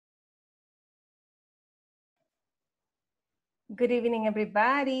Good evening,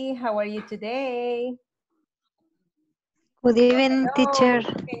 everybody. How are you today? Good evening, Hello. teacher.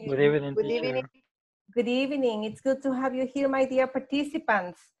 Good evening, Good teacher. evening. Good evening. It's good to have you here, my dear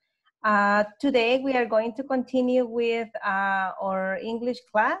participants. Today, we are going to continue with our English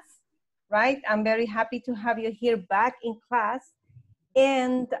class, right? I'm very happy to have you here back in class.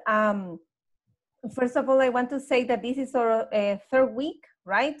 And first of all, I want to say that this is our third week,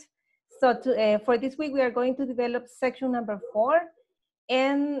 right? So for this week, we are going to develop section number 4.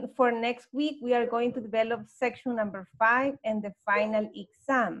 And for next week, we are going to develop section number 5 and the final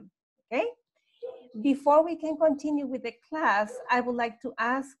exam, okay? Before we can continue with the class, I would like to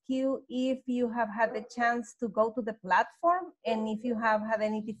ask you if you have had the chance to go to the platform and if you have had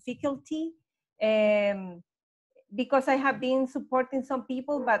any difficulty, because I have been supporting some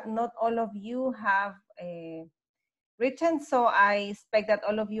people, but not all of you have written, so I expect that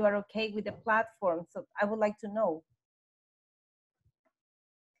all of you are okay with the platform, so I would like to know.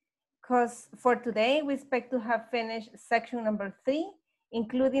 Because for today, we expect to have finished section number 3,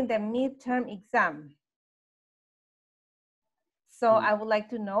 including the midterm exam. So I would like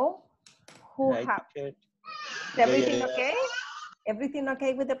to know who Hi, have. teacher. Everything okay? Everything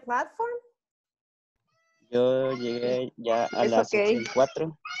okay with the platform? Yo llegué ya a It's la okay. sección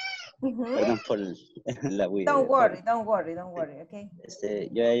 4. Mm-hmm. Perdón por la Don't worry, okay?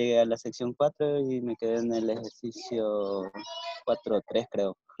 yo ya llegué a la sección 4 y me quedé en el ejercicio 4.3,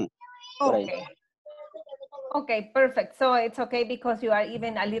 creo. Por ahí. Okay. Okay, perfect. So it's okay because you are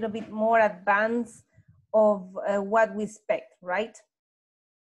even a little bit more advanced of what we expect, right?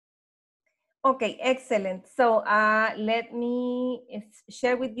 Okay, excellent. So let me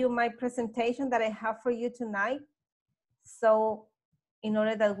share with you my presentation that I have for you tonight. So in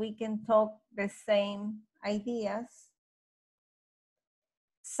order that we can talk the same ideas.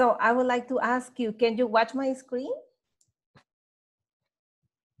 So I would like to ask you, can you watch my screen?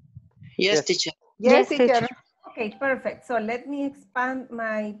 Yes, teacher. Yes, teacher. Okay, perfect. So let me expand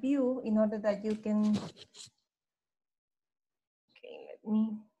my view in order that you can,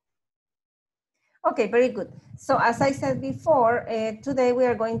 okay, very good. So as I said before, today we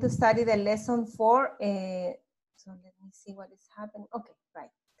are going to study the lesson 4. So let me see what is happening. Okay, right.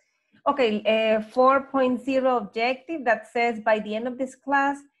 Okay, 4.0 objective that says by the end of this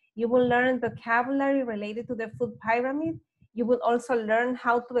class, you will learn vocabulary related to the food pyramid. You will also learn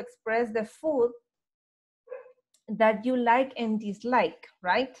how to express the food that you like and dislike,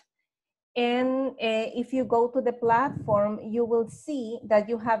 right? And if you go to the platform, you will see that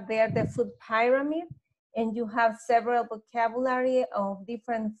you have there the food pyramid and you have several vocabulary of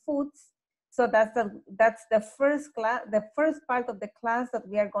different foods. So that's the first class, the first part of the class that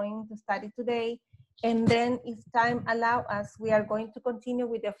we are going to study today. And then if time allow us, we are going to continue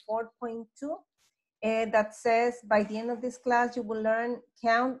with the 4.2 that says by the end of this class, you will learn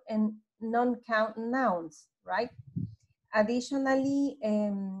count and non-count nouns, right? Additionally,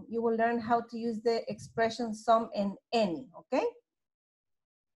 you will learn how to use the expression some and any, okay?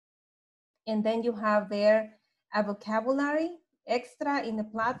 And then you have there a vocabulary extra in the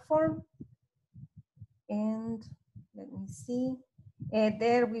platform. And let me see.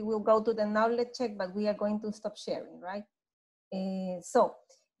 There we will go to the knowledge check, but we are going to stop sharing, right? So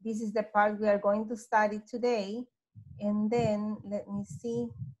this is the part we are going to study today. And then let me see.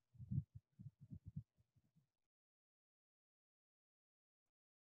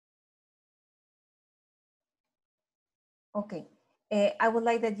 Okay, I would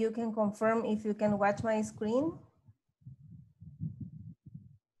like that you can confirm if you can watch my screen.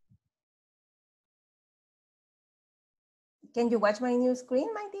 Can you watch my new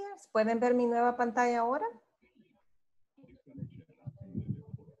screen, my dears? ¿Pueden ver mi nueva pantalla ahora?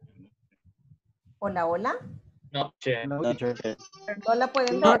 Hola, hola. No, teacher. No, teacher. ¿No la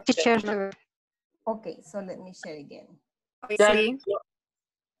pueden No, ver? teacher. Okay, so let me share again. Sí.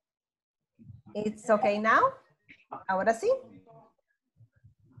 It's okay now? ¿Ahora sí?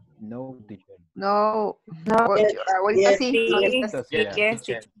 No, teacher. No. Ahorita sí. Ahorita sí, ya.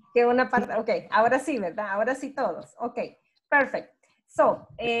 Teacher. Que una parte, okay, ahora sí, ¿verdad? Ahora sí todos. Okay, perfect. So,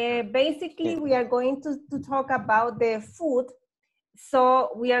 basically we are going to talk about the food.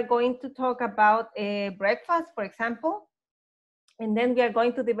 So we are going to talk about breakfast, for example. And then we are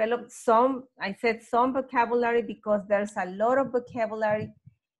going to develop some, I said some vocabulary because there's a lot of vocabulary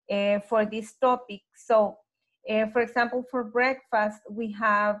for this topic. So, for example, for breakfast, we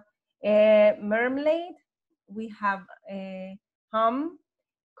have marmalade, we have ham,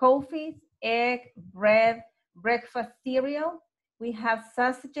 coffee, egg, bread, breakfast cereal. We have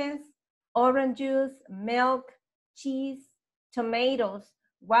sausages, orange juice, milk, cheese, tomatoes,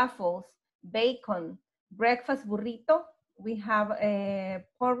 waffles, bacon, breakfast burrito, we have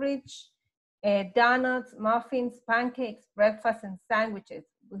porridge, donuts, muffins, pancakes, breakfast, and sandwiches.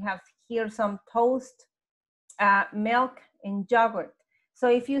 We have here some toast, milk, and yogurt. So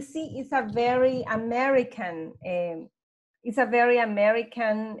if you see, it's a very American,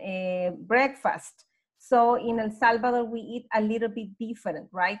 breakfast. So in El Salvador, we eat a little bit different,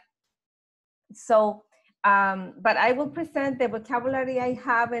 right? So, but I will present the vocabulary I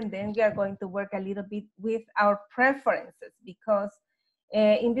have, and then we are going to work a little bit with our preferences, because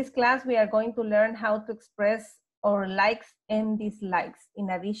in this class, we are going to learn how to express our likes and dislikes in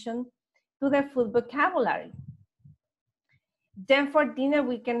addition to the food vocabulary. Then for dinner,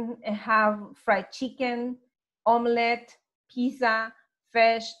 we can have fried chicken, omelette, pizza,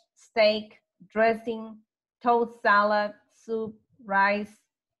 fish, steak, dressing, toast salad, soup, rice,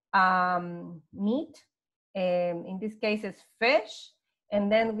 meat. In this case, it's fish.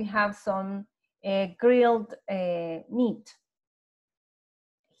 And then we have some grilled meat.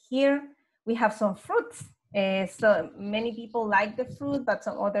 Here we have some fruits. So many people like the fruit, but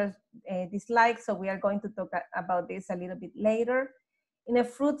some others dislike. So we are going to talk about this a little bit later. In the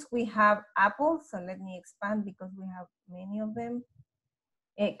fruits, we have apples. So let me expand because we have many of them.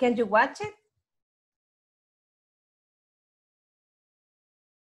 Can you watch it?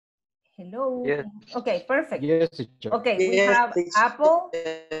 Hello. Yes. Okay, perfect. Yes, teacher. Okay, we have apple,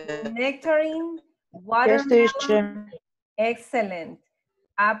 nectarine, watermelon. Excellent.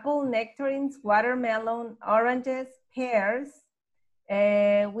 Apple, nectarines, watermelon, oranges, pears.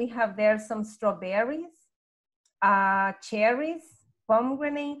 We have there some strawberries, cherries,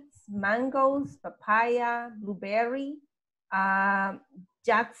 pomegranates, mangoes, papaya, blueberry,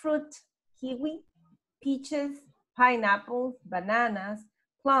 jackfruit, kiwi, peaches, pineapples, bananas,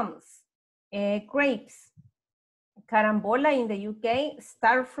 plums, grapes, carambola in the UK,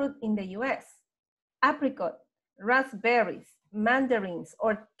 starfruit in the US, apricot, raspberries, mandarins,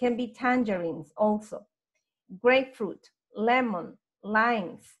 or can be tangerines also, grapefruit, lemon,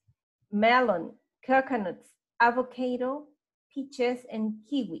 limes, melon, coconuts, avocado, peaches, and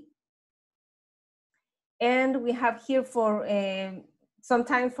kiwi. And we have here for,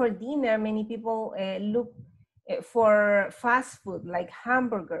 sometimes for dinner, many people look for fast food like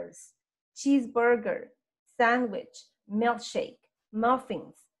hamburgers, cheeseburger, sandwich, milkshake,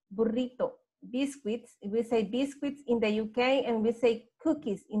 muffins, burrito, biscuits. We say biscuits in the UK and we say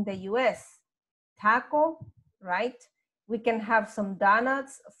cookies in the US. Taco, right? We can have some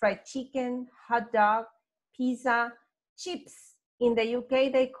donuts, fried chicken, hot dog, pizza, chips. In the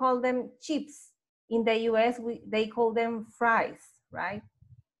UK, they call them chips. In the US, they call them fries, right?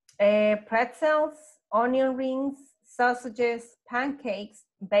 Pretzels, onion rings, sausages, pancakes,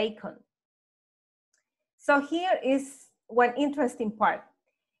 bacon. So here is one interesting part.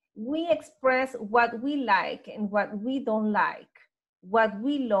 We express what we like and what we don't like, what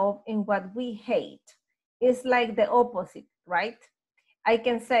we love and what we hate. It's like the opposite, right? I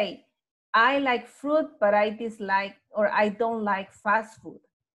can say, I like fruit, but I dislike or I don't like fast food.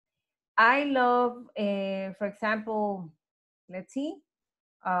 I love, for example, let's see.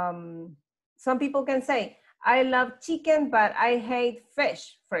 Some people can say, I love chicken, but I hate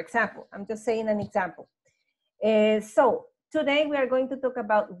fish, for example. I'm just saying an example. So today we are going to talk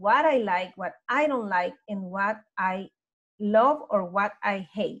about what I like, what I don't like, and what I love or what I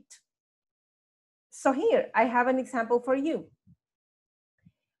hate. So here, I have an example for you.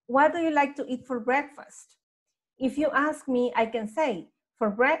 What do you like to eat for breakfast? If you ask me, I can say, for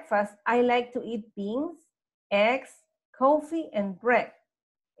breakfast, I like to eat beans, eggs, coffee, and bread.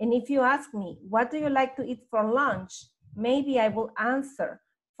 And if you ask me, what do you like to eat for lunch? Maybe I will answer,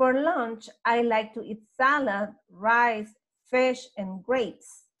 for lunch, I like to eat salad, rice, fish, and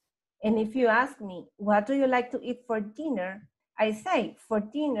grapes. And if you ask me, what do you like to eat for dinner? I say, for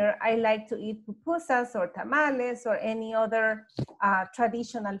dinner, I like to eat pupusas or tamales or any other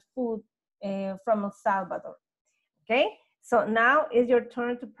traditional food from El Salvador. Okay, so now is your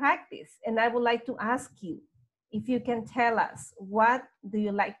turn to practice. And I would like to ask you, if you can tell us, what do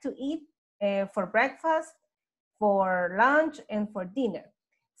you like to eat for breakfast, for lunch, and for dinner?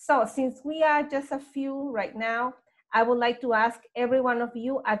 So since we are just a few right now, I would like to ask every one of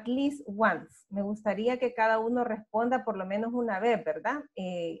you at least once. Me gustaría que cada uno responda por lo menos una vez, ¿verdad?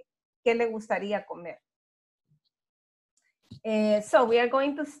 ¿Qué le gustaría comer? So we are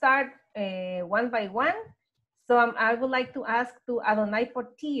going to start one by one. So I would like to ask to Adonai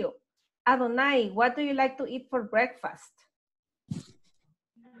Portillo. Adonai, what do you like to eat for breakfast?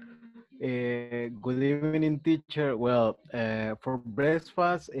 Good evening, teacher. Well, for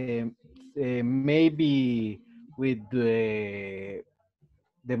breakfast, maybe with the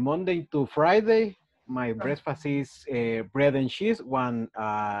Monday to Friday, my breakfast is bread and cheese, one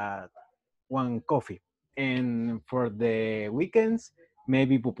coffee. And for the weekends,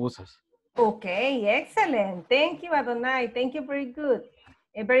 maybe pupusas. Okay, excellent. Thank you, Adonai. Thank you very good.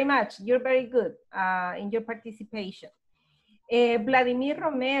 Very much. You're very good in your participation. Vladimir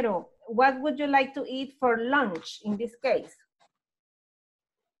Romero, what would you like to eat for lunch in this case?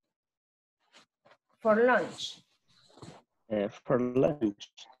 For lunch. For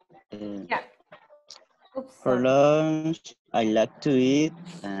lunch. Yeah. Oops, For sorry. lunch, I like to eat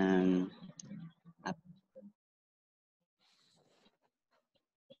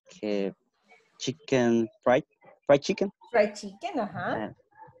chicken, fried chicken. Fried chicken, ajá.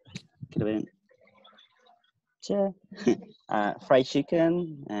 Quiero ver. Fried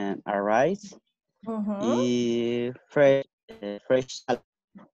chicken and a rice y fresh salad.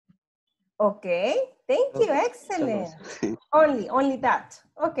 Okay, thank you, excellent. Only that.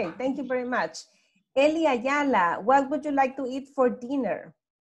 Okay, thank you very much. Eli Ayala, what would you like to eat for dinner?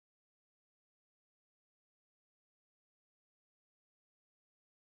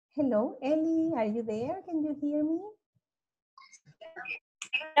 Hello, Eli, are you there? Can you hear me?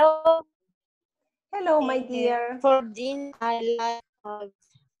 Hello. Hello, my dear. For dinner, I like.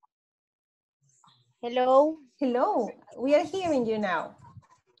 Hello. Hello, we are hearing you now.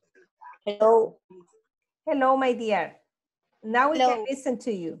 Hello. Hello, my dear. Now we can Hello. listen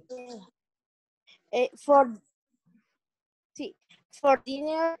to you. For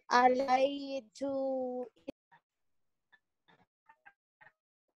dinner, I like to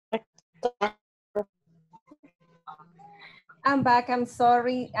I'm back, I'm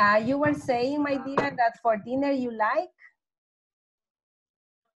sorry. You were saying, my dear, that for dinner you like?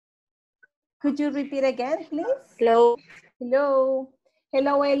 Could you repeat again, please? Hello. Hello.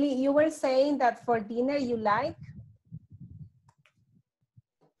 Hello, Eli. You were saying that for dinner you like?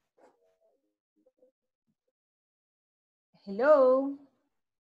 Hello.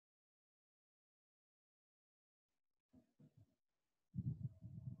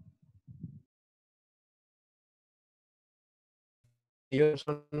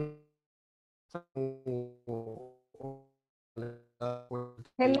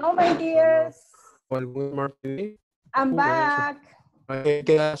 Hello, my dears. I'm back.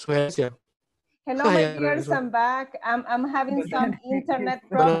 Hello, my dears. I'm back. I'm having some internet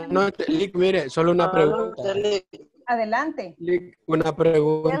problems. Mire, solo una pregunta. Adelante. Una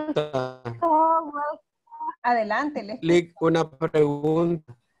pregunta. Adelante. Les escucho. Una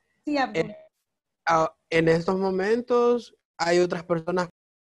pregunta. Sí, Abdul. En estos momentos hay otras personas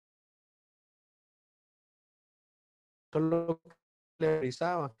solo le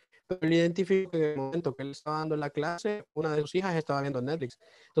realizaba, pero él identificó que en el momento que él estaba dando la clase, una de sus hijas estaba viendo Netflix.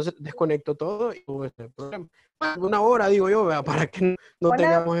 Entonces desconectó todo y tuvo este problema. Una hora, digo yo, ¿verdad? Para que no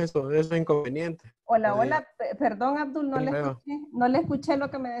tengamos esos inconvenientes. Hola, hola. Perdón, Abdul, no le escuché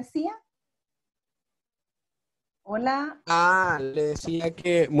lo que me decía. Hola. Le decía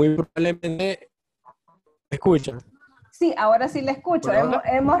que muy probablemente ¿me escucha? Sí, ahora sí le escucho.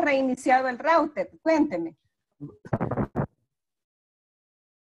 Hemos reiniciado el router. Cuénteme.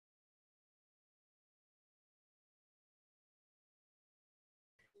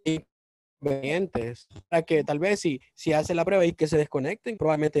 Inconvenientes para que tal vez si hace la prueba y que se desconecten,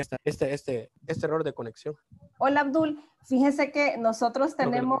 probablemente está este error de conexión. Hola, Abdul. Fíjese que nosotros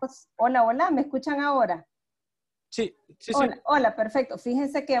tenemos... Hola, hola. ¿Me escuchan ahora? Sí. Hola, perfecto.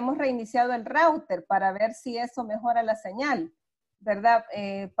 Fíjense que hemos reiniciado el router para ver si eso mejora la señal, ¿verdad?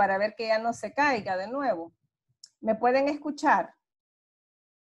 Para ver que ya no se caiga de nuevo. ¿Me pueden escuchar?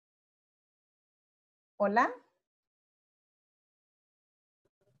 ¿Hola?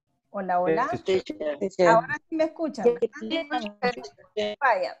 Hola, hola. Ahora sí me escuchan, ¿verdad?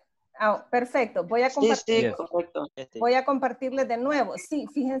 Vaya. Perfecto. Voy a compartirles de nuevo. Sí,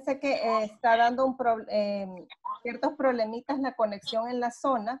 fíjense que está dando ciertos problemitas la conexión en la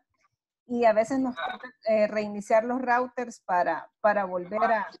zona y a veces nos toca reiniciar los routers para volver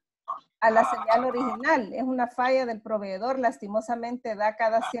a la señal original. Es una falla del proveedor, lastimosamente da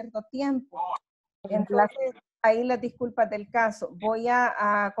cada cierto tiempo. Entonces, ahí las disculpas del caso. Voy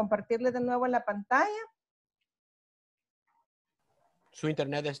a compartirles de nuevo la pantalla. Su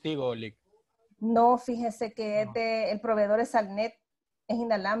internet es Tigo, Lick. No, fíjese que el proveedor es Alnet, es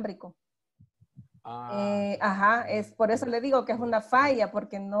inalámbrico. Es por eso le digo que es una falla,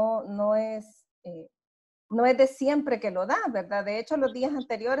 porque no es de siempre que lo da, ¿verdad? De hecho, los días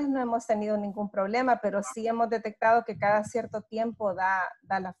anteriores no hemos tenido ningún problema, pero sí hemos detectado que cada cierto tiempo da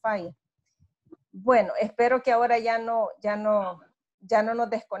la falla. Bueno, espero que ahora ya no nos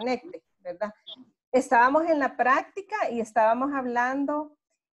desconecte, ¿verdad? Estábamos en la práctica y estábamos hablando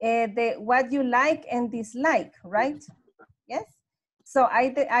what you like and dislike, right? Yes. So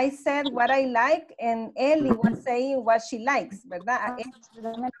I said what I like and Ellie was saying what she likes, ¿verdad?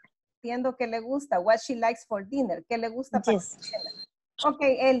 Entiendo que le gusta, what she likes for dinner, que le gusta para cena.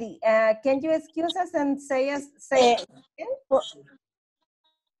 Okay, Ellie, can you excuse us and say again?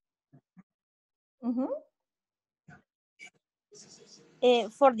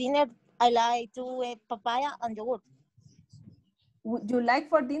 For dinner, I like to eat papaya and yogurt. Would you like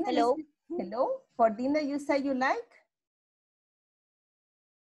for dinner? Hello? Hello? For dinner, you say you like?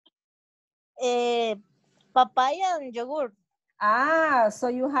 Papaya and yogurt. Ah, so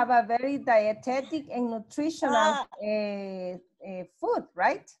you have a very dietetic and nutritional food,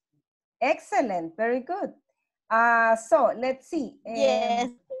 right? Excellent, very good. So let's see. Yes.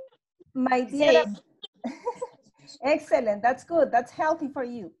 My dear, excellent, that's good, that's healthy for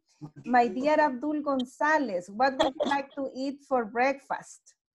you. My dear Abdul Gonzalez, what would you like to eat for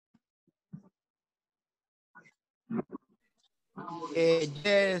breakfast?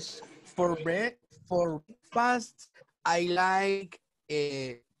 Yes, for breakfast, I like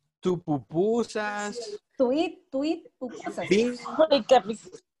two pupusas. To eat pupusas. Beans.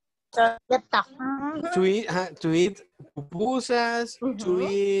 To eat pupusas, to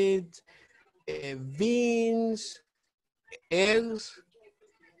eat beans, eggs,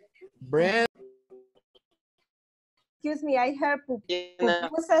 bread. Excuse me, I heard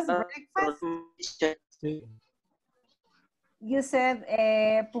pupusas breakfast. You said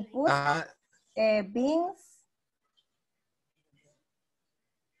pupusas, beans,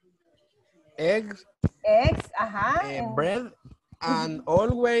 eggs, and bread, and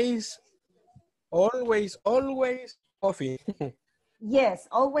always coffee. Yes,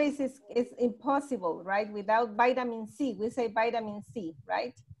 always is impossible, right? Without vitamin C, we say vitamin C,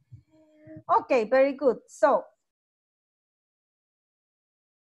 right? Okay, very good. So,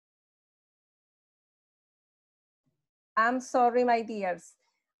 I'm sorry, my dears.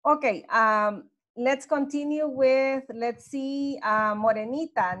 Okay, let's continue with, let's see,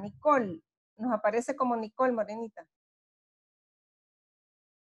 Morenita, Nicole. Nos aparece como Nicole, Morenita.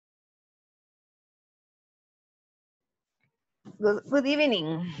 Good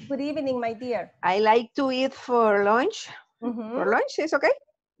evening. Good evening, my dear. I like to eat for lunch. For lunch, is okay?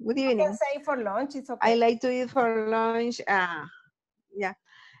 Good evening. You can say for lunch, it's okay. I like to eat for lunch,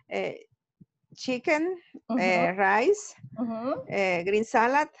 chicken, rice, green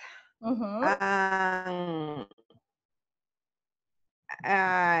salad,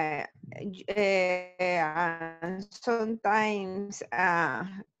 sometimes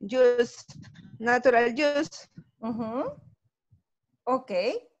juice, natural juice.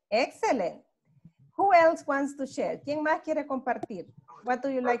 Okay, excellent. Who else wants to share? ¿Quién más quiere compartir? What do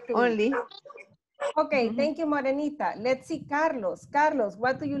you like to eat? Okay, thank you, Morenita. Let's see, Carlos. Carlos,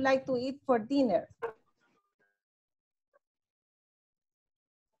 what do you like to eat for dinner?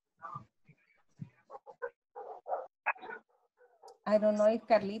 I don't know if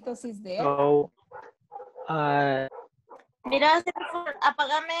Carlitos is there. So, Mira,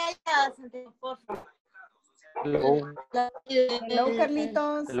 apagame ella, por favor. Hello,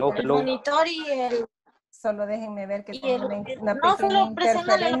 Carlitos. El monitor y el... Solo déjenme ver que tengo una No, pequeña solo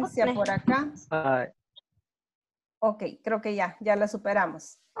presionale, interferencia por acá. Ok, creo que ya la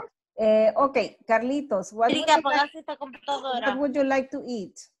superamos. Ok, Carlitos, what would you like to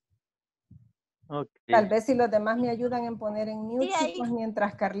eat? okay. Tal vez si los demás me ayudan en poner en mute, chicos,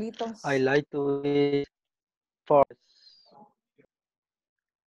 mientras Carlitos. I like to eat for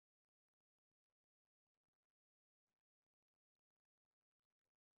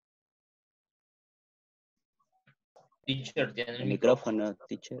Teacher, tiene el micrófono,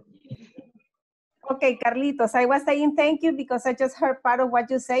 teacher. Okay, Carlitos, I was saying thank you because I just heard part of what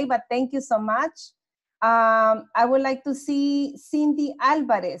you say, but thank you so much. I would like to see Cindy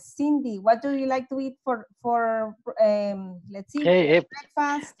Alvarez. Cindy, what do you like to eat for let's see,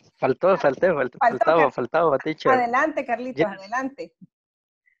 breakfast? Faltaba, teacher. Adelante, Carlitos, yes. adelante.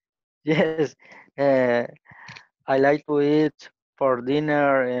 Yes, I like to eat for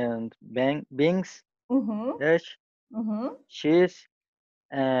dinner and beans, fish, cheese,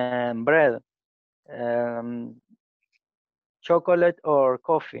 and bread, chocolate or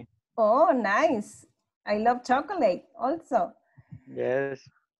coffee. Oh, nice. I love chocolate also. Yes.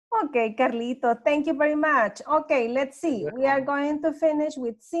 Okay, Carlito, thank you very much. Okay, let's see. We are going to finish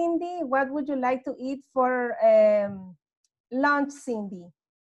with Cindy. What would you like to eat for lunch, Cindy?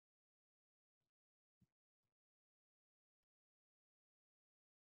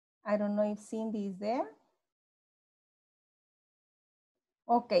 I don't know if Cindy is there.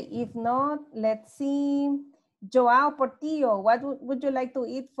 Okay, if not, let's see. Joao Portillo, what would you like to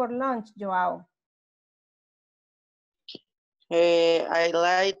eat for lunch, Joao? I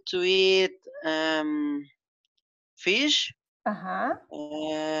like to eat fish, Ajá.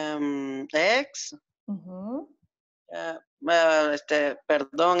 Eggs, Ujú,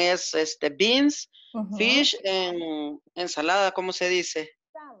 perdón, es beans, ujú. fish en ensalada, ¿cómo se dice?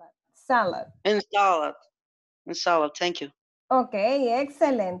 Salad. Salad. En salad. En salad, thank you. Okay,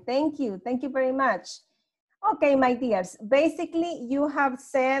 excellent. Thank you. Thank you very much. Okay, my dears. Basically, you have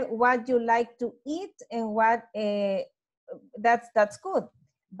said what you like to eat and what that's good.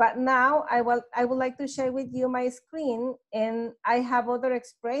 But now I would like to share with you my screen, and I have other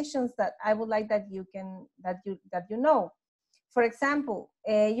expressions that I would like that you know. For example,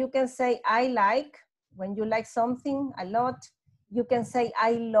 you can say I like when you like something a lot. You can say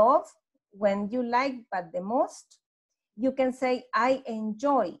I love when you like but the most. You can say I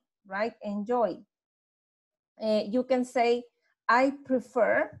enjoy, right? Enjoy. You can say I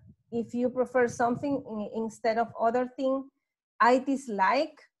prefer if you prefer something instead of other thing. I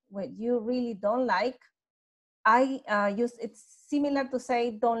dislike what you really don't like. I use it's similar to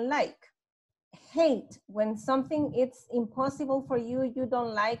say don't like. Hate when something it's impossible for you, you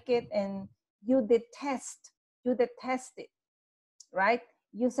don't like it, and you detest it, right?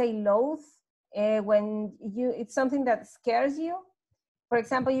 You say loathe when it's something that scares you. For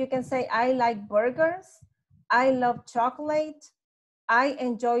example, you can say I like burgers, I love chocolate, I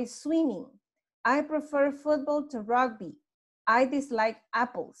enjoy swimming, I prefer football to rugby, I dislike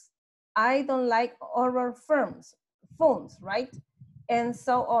apples, I don't like horror phones, right? And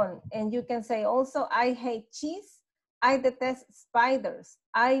so on. And you can say also, I hate cheese, I detest spiders,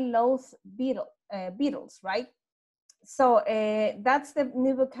 I loathe beetles, right? So that's the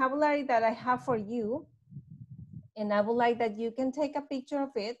new vocabulary that I have for you. And I would like that you can take a picture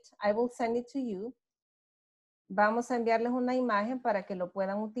of it. I will send it to you. Vamos a enviarles una imagen para que lo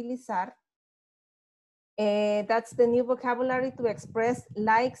puedan utilizar. That's the new vocabulary to express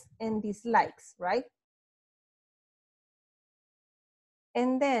likes and dislikes, right?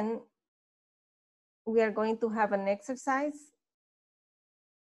 And then we are going to have an exercise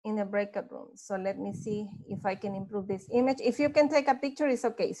in a breakout room. So let me see if I can improve this image. If you can take a picture, it's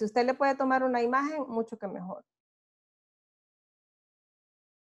okay. Si usted le puede tomar una imagen, mucho que mejor.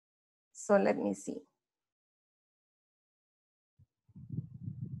 So let me see.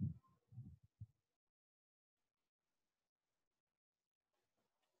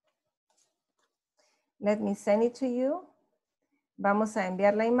 Let me send it to you. Vamos a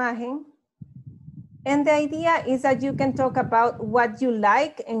enviar la imagen. And the idea is that you can talk about what you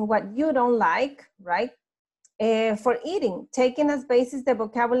like and what you don't like, right? For eating, taking as basis the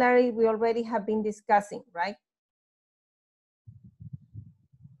vocabulary we already have been discussing, right?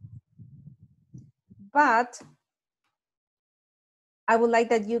 But I would like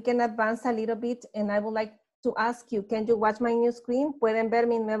that you can advance a little bit, and I would like to ask you, can you watch my new screen? ¿Pueden ver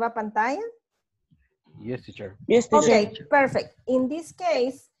mi nueva pantalla? Yes, teacher. Yes, teacher. Okay, perfect. In this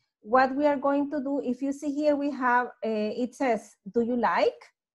case, what we are going to do, if you see here, we have, it says, do you like?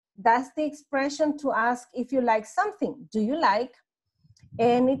 That's the expression to ask if you like something. Do you like?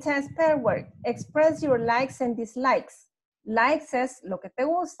 And it says pair word, express your likes and dislikes. Like says lo que te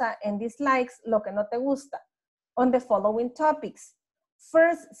gusta, and dislikes lo que no te gusta, on the following topics.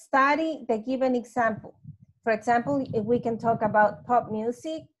 First, study the given example. For example, if we can talk about pop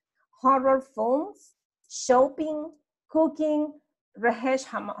music, horror films, shopping, cooking, rehesh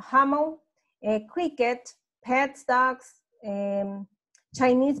hamel, cricket, pets, dogs,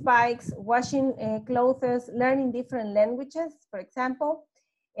 Chinese bikes, washing clothes, learning different languages, for example,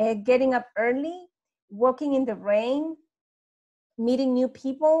 getting up early, walking in the rain, meeting new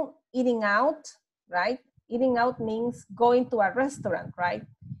people, eating out, right? Eating out means going to a restaurant, right?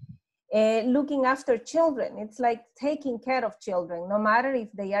 Looking after children, it's like taking care of children, no matter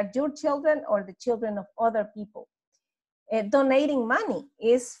if they are your children or the children of other people. Donating money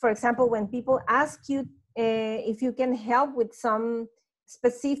is, for example, when people ask you if you can help with some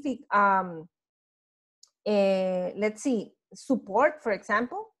specific, let's see, support, for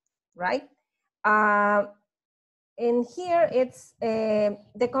example, right? And here it's,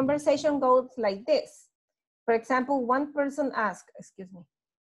 the conversation goes like this. For example, one person asked,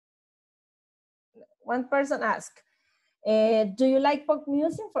 one person asked, do you like pop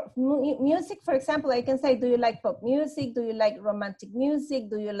music? For example, I can say, do you like pop music? Do you like romantic music?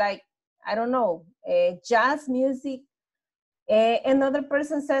 Do you like, I don't know, jazz music? Another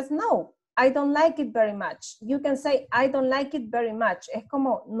person says, no, I don't like it very much. You can say, I don't like it very much. Es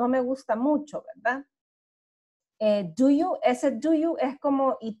como, no me gusta mucho, ¿verdad? Do you, ese do you es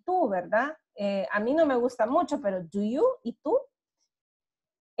como, y tú, ¿verdad? A mí no me gusta mucho, pero do you? ¿Y tú?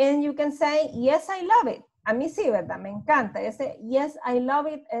 And you can say, yes, I love it. A mí sí, ¿verdad? Me encanta. Ese yes, I love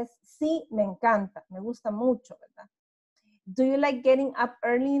it es sí, me encanta. Me gusta mucho, ¿verdad? Do you like getting up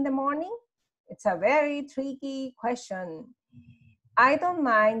early in the morning? It's a very tricky question. I don't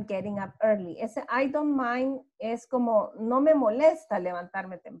mind getting up early. Ese I don't mind es como, no me molesta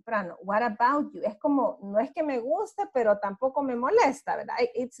levantarme temprano. What about you? Es como, no es que me guste, pero tampoco me molesta, ¿verdad?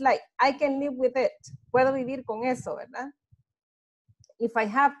 It's like, I can live with it. Puedo vivir con eso, ¿verdad? If I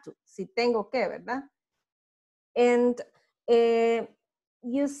have to, si tengo que, ¿verdad? And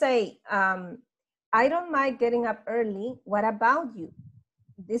you say, I don't mind getting up early. What about you?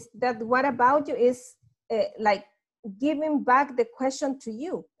 That what about you is like giving back the question to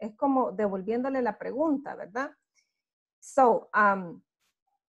you. Es como devolviéndole la pregunta, ¿verdad? So,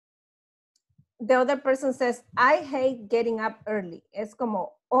 the other person says, I hate getting up early. Es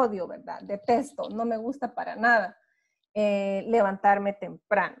como odio, ¿verdad? Detesto, no me gusta para nada levantarme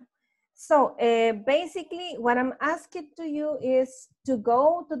temprano. So, basically, what I'm asking to you is to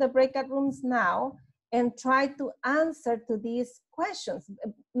go to the breakout rooms now and try to answer to these questions.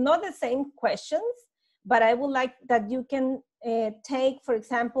 Not the same questions, but I would like that you can take, for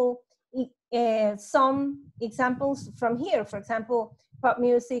example, some examples from here. For example, pop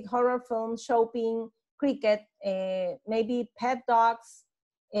music, horror films, shopping, cricket, maybe pet dogs,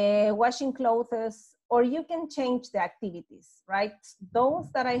 washing clothes, or you can change the activities, right? Those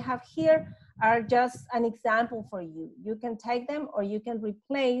that I have here are just an example for you. You can take them or you can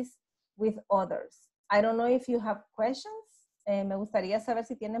replace with others. I don't know if you have questions. Me gustaría saber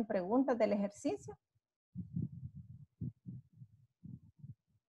si tienen preguntas del ejercicio.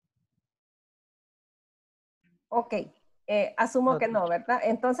 Ok, asumo que no, ¿verdad?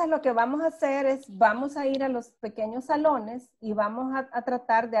 Entonces lo que vamos a hacer es, vamos a ir a los pequeños salones y vamos a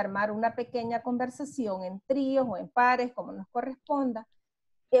tratar de armar una pequeña conversación en tríos o en pares, como nos corresponda.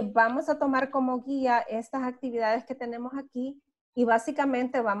 Vamos a tomar como guía estas actividades que tenemos aquí y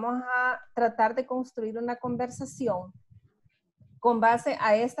básicamente vamos a tratar de construir una conversación con base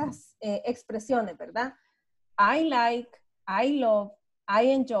a estas expresiones, ¿verdad? I like, I love,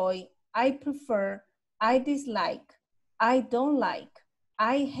 I enjoy, I prefer, I dislike, I don't like,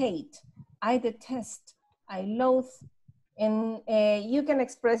 I hate, I detest, I loathe, and you can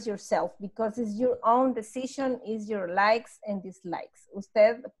express yourself because it's your own decision, it's your likes and dislikes.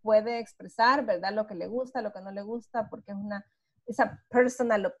 Usted puede expresar, ¿verdad? Lo que le gusta, lo que no le gusta, porque es a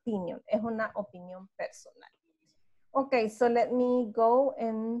personal opinion, es una opinión personal. Okay, so let me go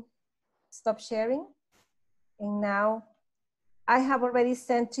and stop sharing. And now I have already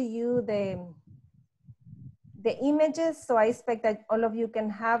sent to you the images, so I expect that all of you can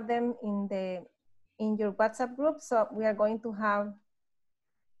have them in your WhatsApp group. So we are going to have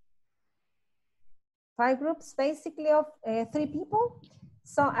 5 groups basically of 3 people.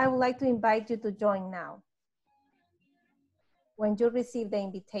 So I would like to invite you to join now. When you receive the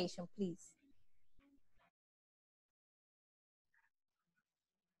invitation, please.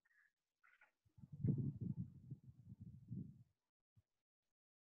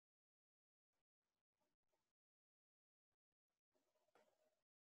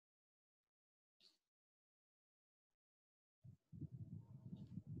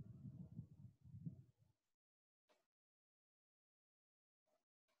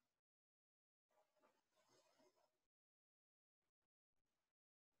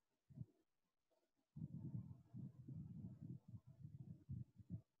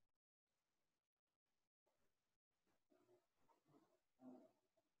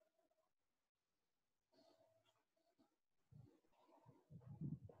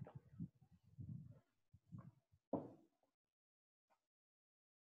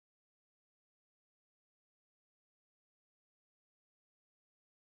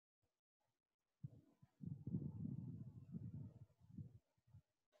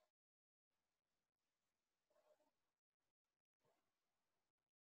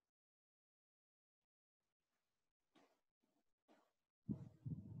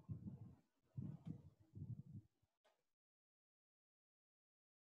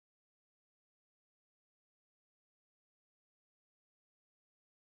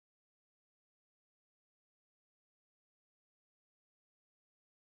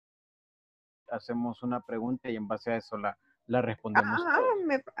 Hacemos una pregunta y en base a eso la respondemos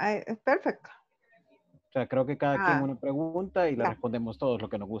todos. Perfecto. O sea, creo que cada quien una pregunta y la respondemos todos lo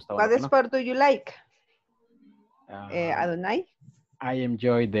que nos gusta. What sport do you like? Adonai? I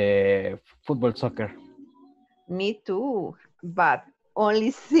enjoy the football soccer. Me too, but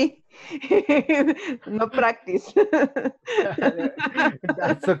Only see. No practice.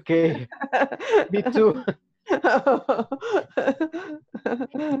 That's okay. Me too.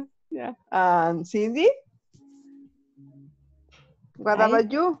 Yeah. Cindy, what Ahí. about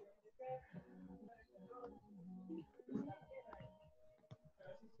you?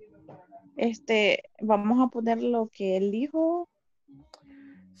 Vamos a poner lo que él dijo.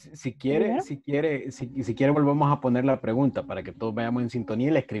 Si quiere, volvemos a poner la pregunta para que todos vayamos en sintonía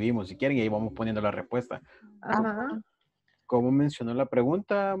y la escribimos si quieren y ahí vamos poniendo la respuesta. Ajá. ¿Cómo mencionó la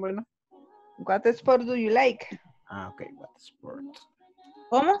pregunta, Morena? What sport do you like? Ok. What sport?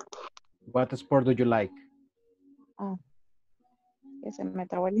 ¿Cómo? What sport do you like? Ah, que se me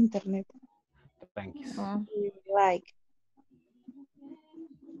trabó el internet. Thanks. Like.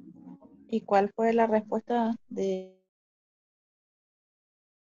 ¿Y cuál fue la respuesta de?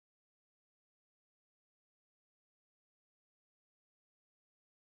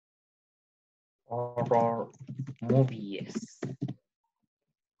 Horror movies.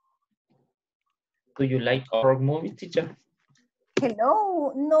 Do you like horror movies, teacher?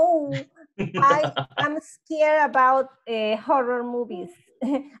 Hello, no, I'm scared about horror movies.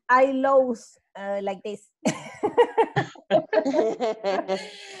 I lose like this.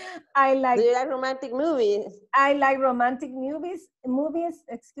 I like. Do you like romantic movies? I like romantic movies,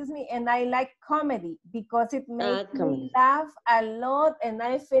 excuse me, and I like comedy because it makes me laugh a lot, and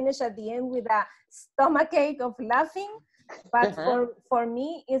I finish at the end with a stomachache of laughing. But for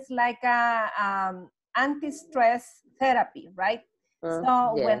me, it's like a anti-stress therapy, right?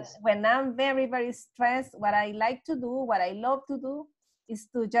 So yes. when I'm very, very stressed, what I like to do, what I love to do is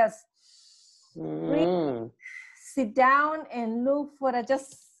to just sit down and look for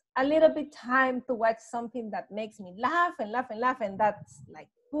just a little bit time to watch something that makes me laugh and laugh and laugh, and that's like,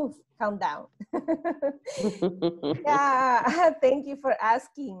 poof, calm down. Yeah, thank you for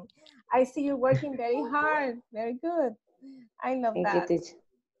asking. I see you working very hard. Very good. I love that. Thank you, teacher.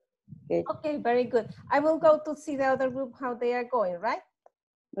 Good. Okay, very good. I will go to see the other group, how they are going, right?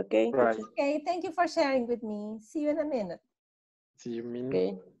 Okay. Right. Okay, thank you for sharing with me. See you in a minute. See you in a minute.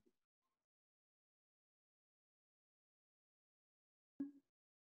 Okay.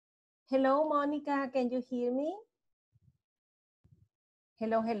 Hello, Monica, can you hear me?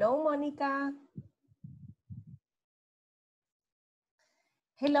 Hello, hello, Monica.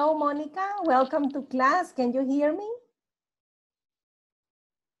 Hello, Monica, welcome to class. Can you hear me?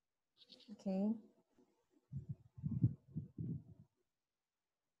 Okay.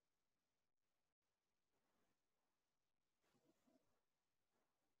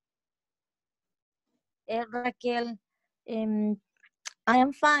 Raquel, I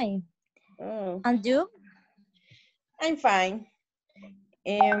am fine. And you? I'm fine.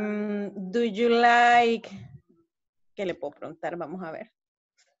 Do you like? ¿Qué le puedo preguntar? Vamos a ver.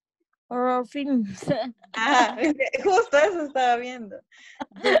 Horror films. Ah, justo eso estaba viendo.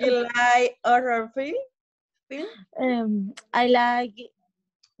 Do you like horror film? I like.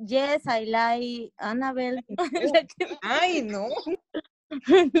 Yes, I like Annabelle. Ay, no.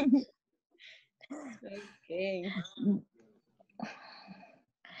 Okay.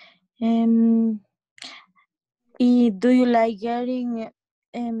 Do you like getting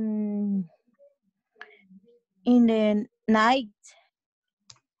in the night?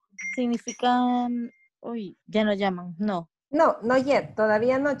 Significa, uy, ya no llaman, no. No, not yet,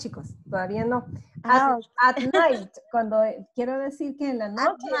 todavía no, chicos, todavía no. At night, cuando quiero decir que en la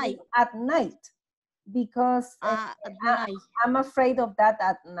noche, at night, because I'm afraid of that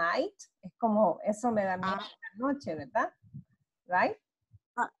at night. Es como, eso me da miedo en la noche, ¿verdad? Right?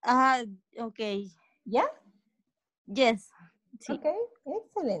 Okay. Yeah? Yes. Sí. Okay,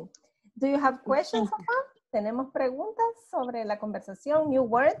 excellent. Do you have questions so far? ¿Tenemos preguntas sobre la conversación? New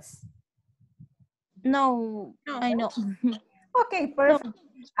words? No, I know. Okay, perfect.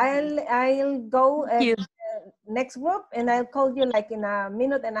 I'll go next group and I'll call you like in a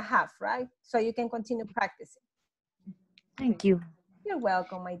minute and a half, right? So you can continue practicing. Thank you. You're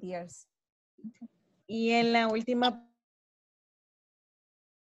welcome, my dears. Y en la última.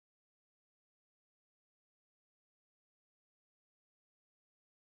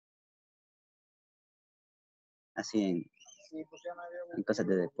 Así en cosas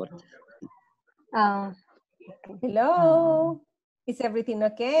de deporte. Hello. Is everything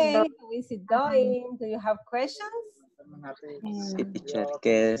okay? How is it going? Do you have questions? Sí, teacher,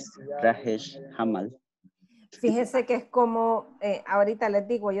 ¿qué es Rajesh Hamal? Fíjese que es como, ahorita les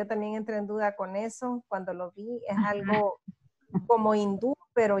digo, yo también entré en duda con eso cuando lo vi, es algo como hindú,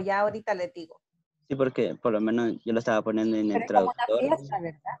 pero ya ahorita les digo. Sí, porque por lo menos yo lo estaba poniendo en el Pero es como traductor. una fiesta,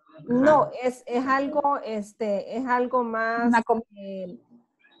 ¿verdad? No, es algo, es algo más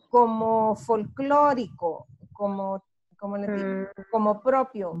como folclórico, como le digo, como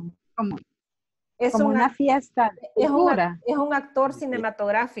propio. Es Como una fiesta de cultura. es un actor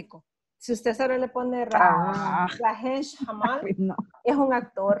cinematográfico. Si usted solo le pone Rajesh Hamal, No. es un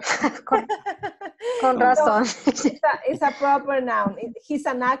actor. Con razón. It's a proper noun. He's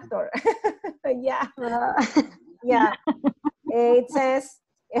an actor. Yeah. Yeah. It says,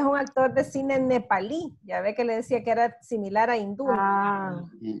 es un actor de cine nepalí. Ya ve que le decía que era similar a hindú.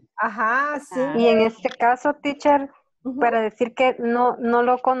 Ajá, sí. Y en este caso, teacher, para decir que no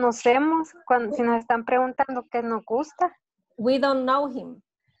lo conocemos, si nos están preguntando qué nos gusta. We don't know him.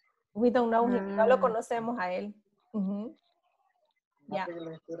 We don't know him. No lo conocemos a él. Yeah.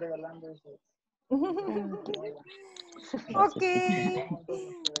 Okay.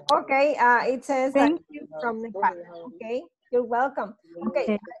 Okay. It says that from Nepal. Okay. You're welcome.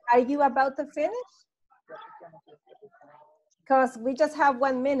 Okay. Are you about to finish? Because we just have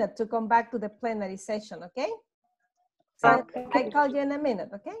 1 minute to come back to the plenary session. Okay. So I call you in a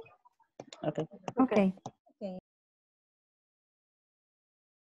minute. Okay. Okay. Okay. Okay.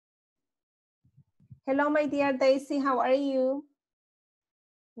 Hello, my dear Daisy. How are you?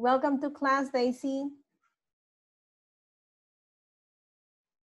 Welcome to class, Daisy.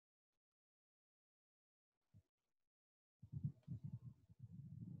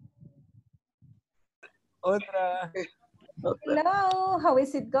 Otra. Hello, how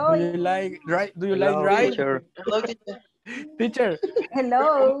is it going? Do you like drive? Hello, teacher. Teacher.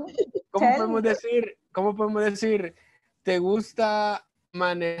 Hello. ¿Cómo podemos decir? ¿Te gusta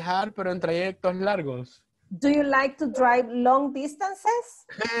manejar pero en trayectos largos? Do you like to drive long distances?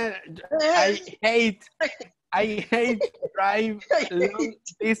 I hate drive long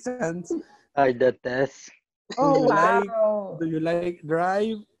distance. I detest. Oh, wow. Do you like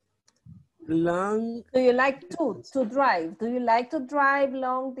drive long? Do you like to drive? Do you like to drive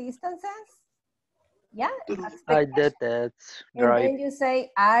long distances? Yeah. I detest And drive. then you say,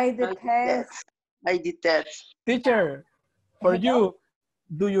 I detest. I detest. Teacher, for you,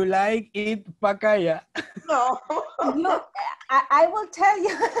 do you like eat papaya? No. I will tell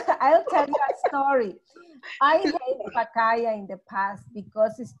you, I'll tell you a story. I hate papaya in the past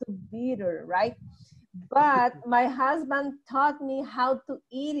because it's too bitter, right? But my husband taught me how to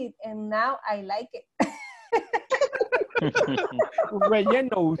eat it and now I like it.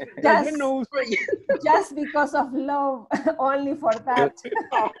 Rellenos. Just because of love, only for that.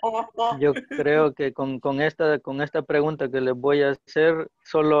 Yo creo que con esta pregunta que les voy a hacer,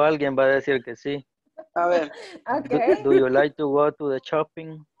 solo alguien va a decir que sí. A ver. Okay. Do you like to go to the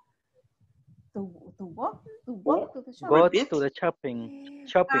shopping? To what? To what? To the shopping? Go Repeat? to the shopping.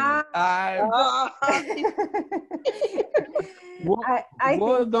 Shopping.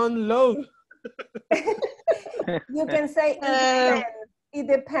 Well done, love. You can say it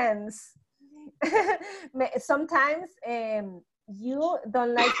depends. Sometimes you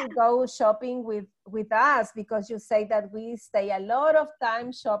don't like to go shopping with us because you say that we stay a lot of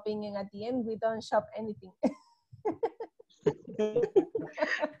time shopping and at the end we don't shop anything.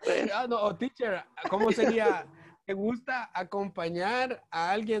 No, teacher, ¿cómo sería? ¿Te gusta acompañar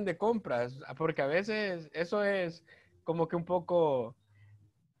a alguien de compras? Porque a veces eso es como que un poco...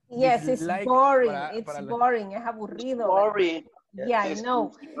 Yes, it's boring. Boring. Es aburrido. Boring. Yeah, I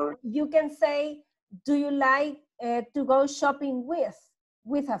know. You can say, do you like to go shopping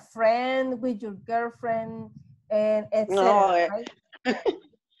with a friend, with your girlfriend, and etc. No, right?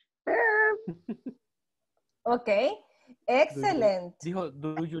 Okay. Excellent. Dijo,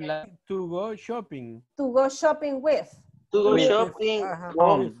 do you like to go shopping? To go shopping with. To go shopping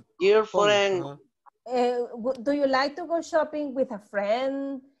with girlfriend. Do you like to go shopping with a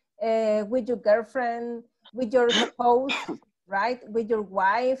friend, with your girlfriend, with your spouse, right? With your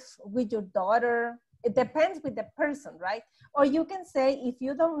wife, with your daughter? It depends with the person, right? Or you can say, if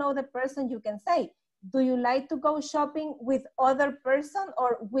you don't know the person, you can say, do you like to go shopping with other person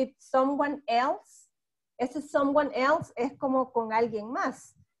or with someone else? Ese someone else es como con alguien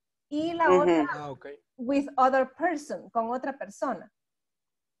más. Y la otra, with other person, con otra persona.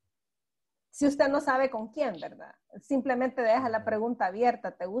 Si usted no sabe con quién, ¿verdad? Simplemente deja la pregunta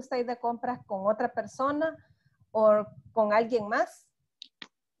abierta. ¿Te gusta ir de compras con otra persona o con alguien más?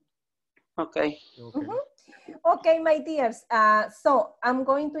 Okay. Okay, my dears. So I'm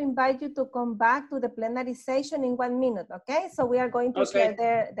going to invite you to come back to the plenary session in 1 minute, okay? So we are going to share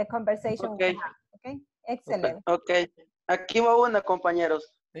the conversation we have, okay? Excellent. Okay. Aquí va una, compañeros.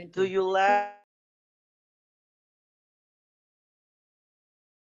 Do you like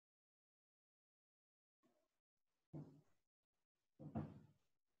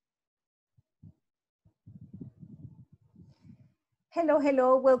Hello,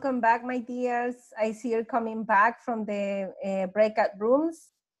 hello. Welcome back, my dears. I see you're coming back from the breakout rooms.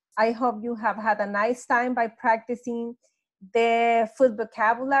 I hope you have had a nice time by practicing the food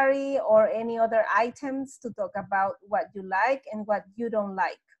vocabulary or any other items to talk about what you like and what you don't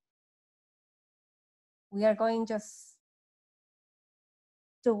like. We are going just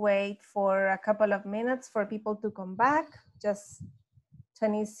to wait for a couple of minutes for people to come back. Just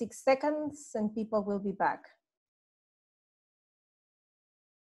 26 seconds and people will be back.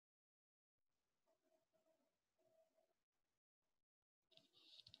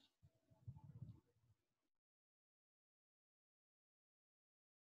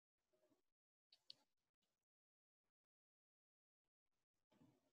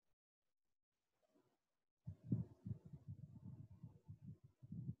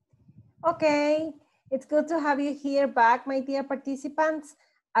 Okay, it's good to have you here back, my dear participants.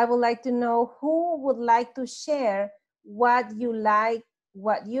 I would like to know who would like to share what you like,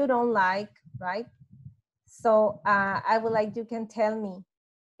 what you don't like, right? So I would like you can tell me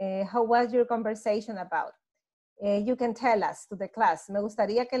how was your conversation about. You can tell us to the class. Me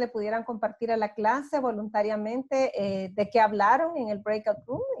gustaría que le pudieran compartir a la clase voluntariamente de qué hablaron en el breakout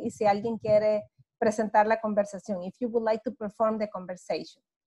room y si alguien quiere presentar la conversación. If you would like to perform the conversation.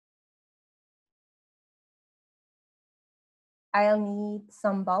 I'll need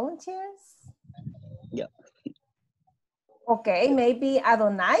some volunteers. Yeah. Okay, maybe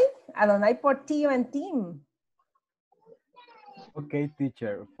Adonai Portillo and team. Okay,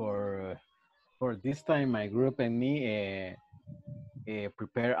 teacher. For this time, my group and me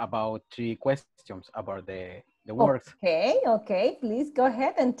prepare about 3 questions about the words. Okay. Please go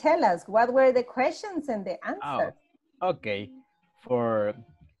ahead and tell us what were the questions and the answers. Oh, okay. For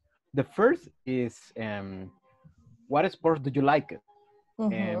the first is what sport do you like?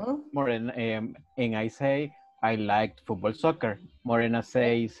 Morena, and I say I like football, soccer. Morena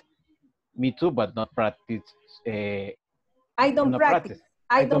says me too, but not practice. I don't practice.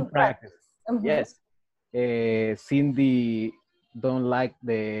 I don't practice. Yes. Cindy don't like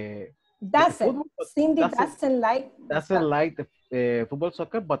the football. Cindy doesn't like the football,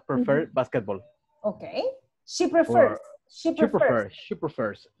 soccer, but prefer basketball. Okay. She prefers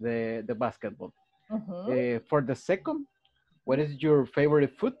the basketball. For the second, what is your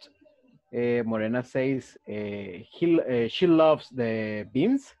favorite food? Morena says she loves the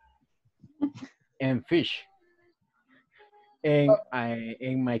beans and fish. And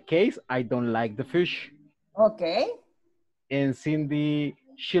in my case, I don't like the fish. Okay. And Cindy,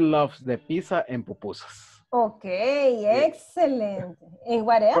 she loves the pizza and pupusas. Okay, excellent. And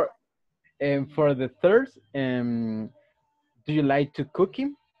what else? And for the third, do you like to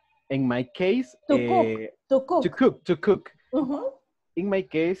cooking? In my case, to cook. In my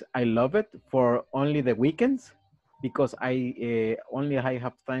case, I love it for only the weekends because I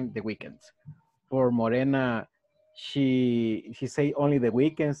have time the weekends. For Morena, she say only the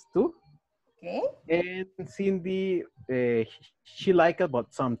weekends too. Okay. And Cindy, she like it,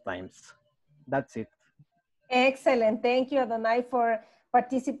 but sometimes. That's it. Excellent. Thank you, Adonai, for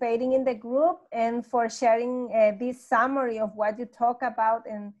participating in the group and for sharing this summary of what you talk about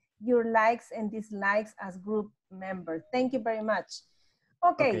and your likes and dislikes as group members. Thank you very much.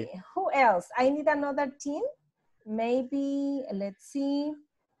 Okay, who else? I need another team. Maybe, let's see.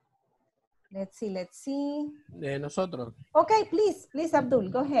 Nosotros. Okay, please, Abdul,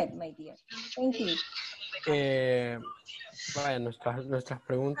 go ahead, my dear. Thank you. Vaya, nuestras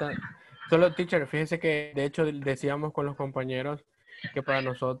preguntas. Solo, teacher, fíjese que de hecho decíamos con los compañeros que para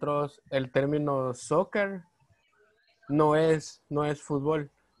nosotros el término soccer no es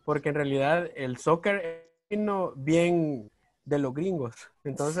fútbol, porque en realidad el soccer es bien de los gringos.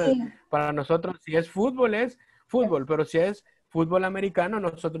 Entonces, para nosotros, si es fútbol, pero si es fútbol americano,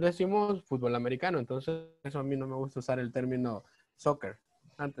 nosotros decimos fútbol americano. Entonces, eso a mí no me gusta usar el término soccer.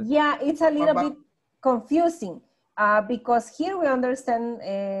 Antes. Yeah, it's a little bit confusing because here we understand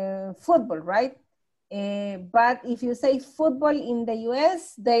football, right? But if you say football in the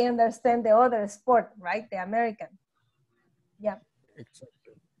US, they understand the other sport, right? The American. Yeah.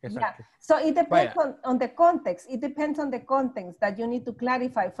 Exactly. Yeah. So it depends on the context. It depends on the context that you need to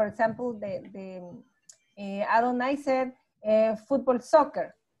clarify. For example, Adonai said football,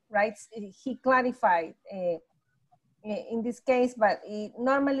 soccer, right? He clarified in this case, but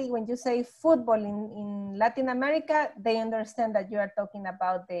normally when you say football in Latin America, they understand that you are talking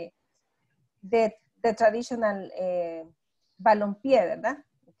about the traditional balompié, ¿verdad?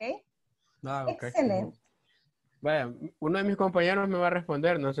 Okay. Okay. Excelente. Vaya, uno de mis compañeros me va a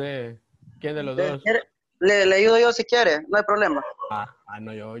responder, no sé quién de los dos. Le ayudo yo si quiere, no hay problema. Ah,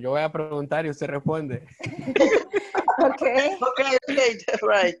 no, yo voy a preguntar y usted responde. Okay. Okay,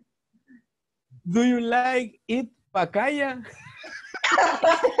 right. Do you like eat pacaya?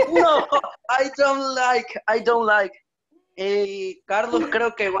 No, I don't like. Carlos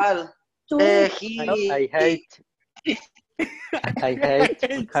creo que igual. I hate. I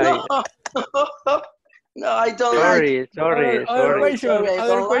hate. No, no, I don't like. Other question. Sorry, I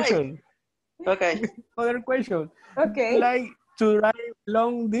Other don't question. Like. Okay. Other question. Okay. Like to drive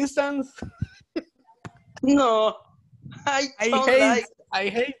long distance? No, I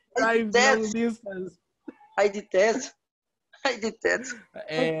hate drive long distance. I detest.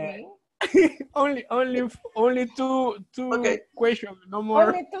 Okay. Only two questions, no more.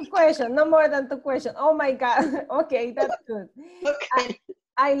 Only 2 questions, no more than 2 questions. Oh my God. Okay, that's good. Okay.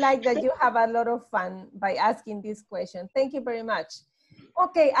 I like that you have a lot of fun by asking this question. Thank you very much.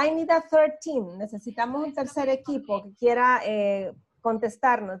 Okay, I need a third team. Necesitamos un tercer equipo que quiera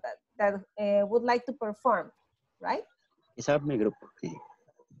contestarnos, that would like to perform, right? Quizás mi grupo.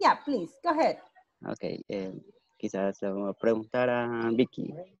 Yeah, please, go ahead. Ok, quizás le voy a preguntar a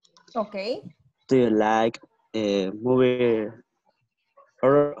Vicky. Okay. Do you like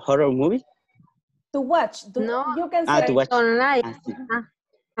horror movie? To watch. No, you can say. To watch. Don't like. Sí.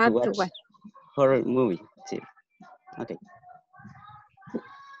 To watch. Horror movie, sí. Ok.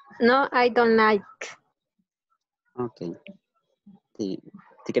 No, I don't like. Ok. Sí.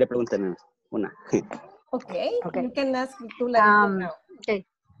 Si quiere preguntarme una. Okay. You can ask to now. Okay.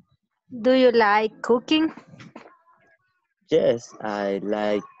 Do you like cooking? Yes, I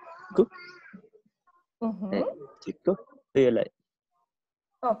like cook. To cook. Do you like?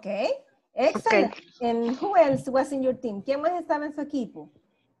 Okay. Excellent. Okay. And who else was in your team? ¿Quién más estaba en su equipo?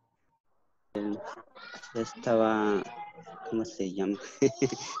 Estaba, ¿cómo se llama? Se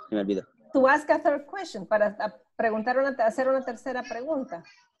me olvidó. To ask a third question, para hacer una tercera pregunta.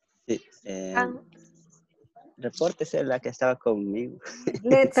 Sí. Repórtese la que estaba conmigo.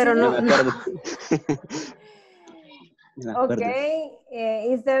 Pero no me acuerdo. Okay.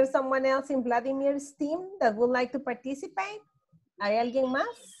 Is there someone else in Vladimir's team that would like to participate? ¿Hay alguien más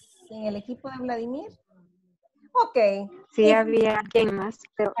en el equipo de Vladimir? Okay. Sí, había alguien más.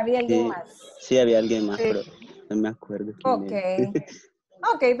 Pero... ¿Había alguien más? Sí, había alguien más, pero no me acuerdo. Okay.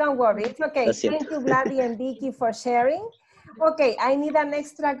 Okay, don't worry. It's okay. Thank you, Vladi and Vicky, for sharing. Okay, I need an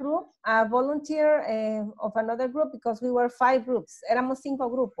extra group, a volunteer of another group, because we were 5 groups. Éramos 5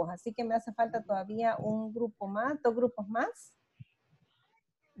 grupos, así que me hace falta todavía un grupo más, 2 grupos más.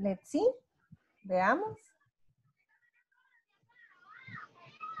 Let's see. Veamos.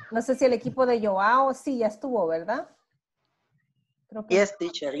 No sé si el equipo de Joao, sí, ya estuvo, ¿verdad? Creo que Yes,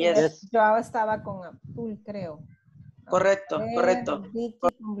 teacher, yes. Joao estaba con Abdul, creo. Correcto. Vicky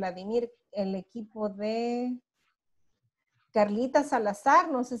con Vladimir, el equipo de Carlita Salazar,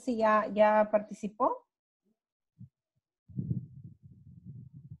 no sé si ya participó.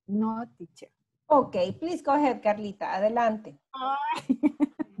 No, teacher. Okay, please go ahead, Carlita, adelante.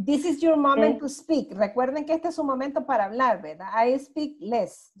 This is your moment to speak. Recuerden que este es su momento para hablar, ¿verdad? I speak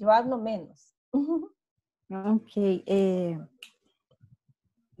less, yo hablo menos. Ok,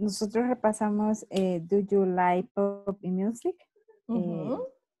 nosotros repasamos do you like pop music?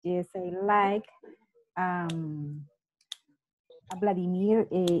 Yes, I like. A Vladimir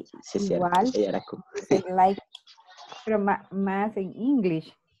igual. I like, pero más en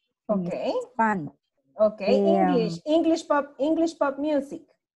English. Okay. Spanish. Okay, English pop music.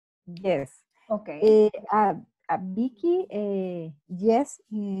 Yes. Okay. A Vicky, yes,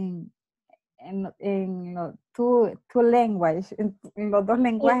 en los two languages, en los 2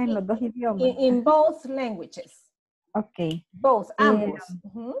 lenguajes, en los 2 idiomas. In both languages. Okay. Both, ambos.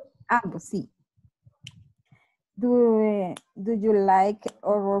 Ambos, sí. Do you like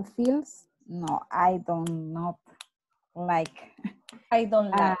horror films? No, I don't not like. I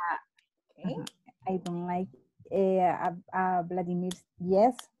don't like. Okay. I don't like. Vladimir,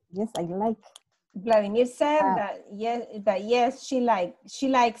 yes, I like. Vladimir said that yes, she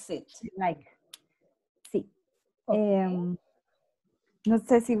likes it. Like, sí. Okay. No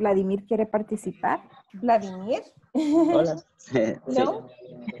sé si Vladimir quiere participar. Vladimir. Hola. Hello.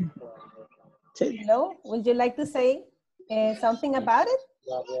 Sí. Hello. Would you like to say something about it?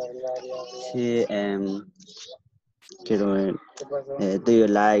 Sí. Quiero. Do you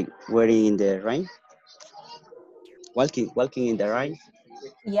like wearing in the rain? Walking in the rain?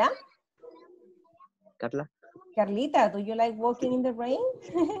 Yeah. Carla? Carlita, do you like walking in the rain?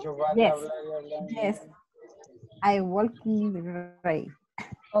 Yes. I walk in the rain.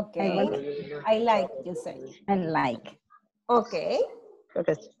 Okay. I like, you say. I like. Okay.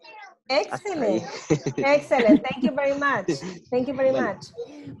 Okay. Excellent. Excellent. Thank you very much. Thank you very much.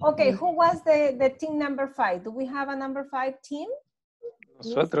 Okay, who was the team number 5? Do we have a number 5 team?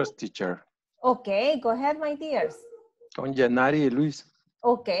 Nosotros, teacher. Okay, go ahead, my dears. Con Yanari y Luis.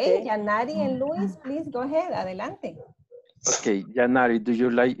 Okay, Yanari and Luis, please go ahead. Adelante. Okay, Yanari, do you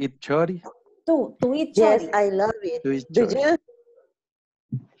like eat chori? To eat chori. Yes, I love it. To eat Do chori.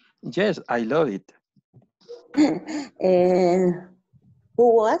 you? Yes, I love it.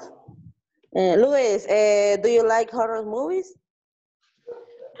 Who was? Luis, do you like horror movies?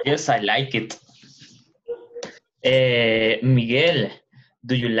 Yes, I like it. Miguel,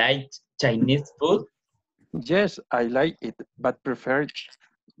 do you like Chinese food? Yes, I like it, but prefer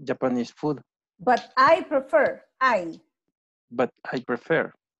Japanese food. But I prefer, But I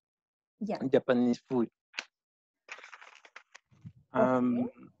prefer yeah. Japanese food. Okay.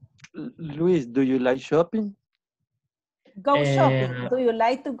 Luis, do you like shopping? Go shopping. Do you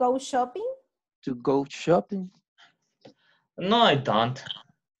like to go shopping? To go shopping? No, I don't.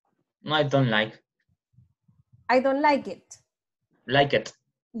 No, I don't like. I don't like it. Like it.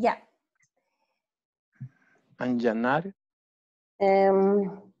 Yeah. And Yanari?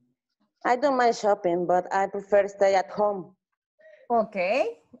 I don't mind shopping, but I prefer stay at home.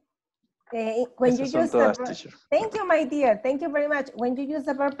 Okay. When you use the verb, teacher. thank you, my dear. Thank you very much. When you use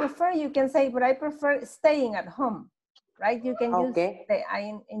the verb prefer, you can say, but I prefer staying at home, right? You can use the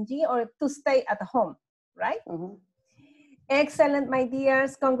ing or to stay at home, right? Excellent, my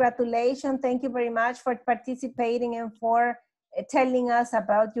dears. Congratulations. Thank you very much for participating and for telling us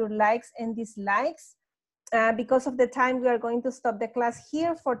about your likes and dislikes. Because of the time, we are going to stop the class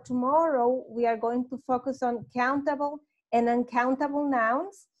here. For tomorrow, we are going to focus on countable and uncountable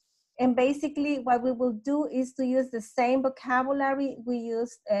nouns. And basically, what we will do is to use the same vocabulary we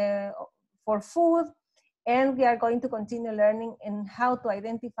used for food. And we are going to continue learning in how to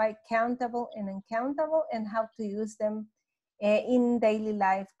identify countable and uncountable and how to use them in daily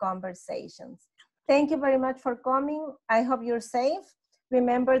life conversations. Thank you very much for coming. I hope you're safe.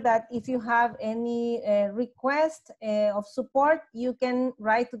 Remember that if you have any request of support, you can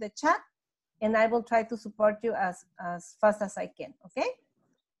write to the chat and I will try to support you as fast as I can, okay?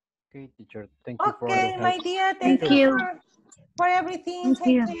 Okay, teacher. Thank you for Okay, my dear. Thank you for everything.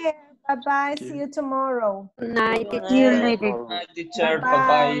 Take care. Bye-bye. See you tomorrow. Night. See you later. Night, teacher.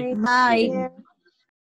 Bye-bye. Bye.